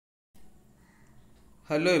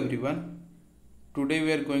Hello everyone. Today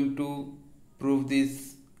we are going to prove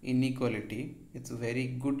this inequality. It's a very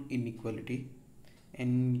good inequality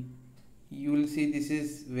and you will see this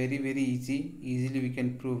is very easy. Easily we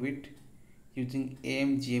can prove it using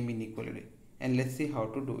AMGM inequality, and let's see how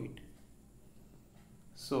to do it.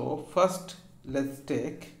 So first let's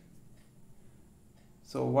take,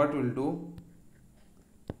 so what we'll do,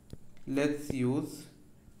 let's use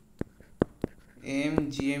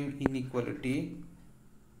AMGM inequality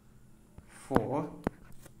for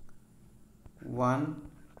 1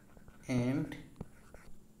 and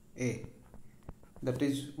a, that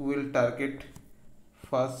is we will target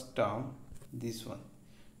first term, this one.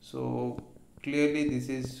 So clearly this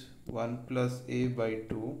is 1 plus a by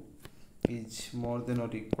 2 is more than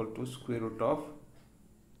or equal to square root of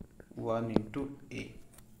 1 into a,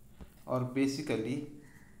 or basically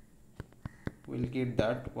we'll get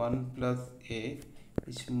that 1 plus a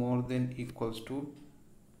is more than equals to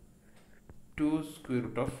 2 square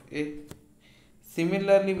root of a.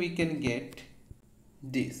 Similarly we can get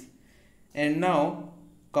this, and now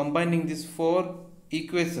combining these four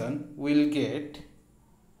equation we'll get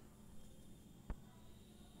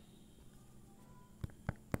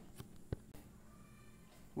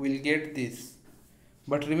this.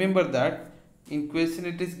 But remember that in question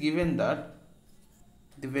it is given that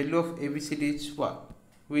the value of ABCD is 1,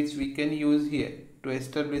 which we can use here to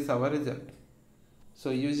establish our result. So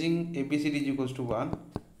using ABCD is equals to 1,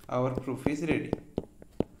 our proof is ready.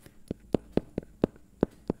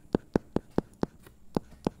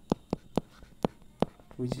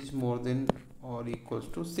 Which is more than or equals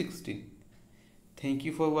to 16. Thank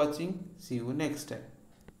you for watching. See you next time.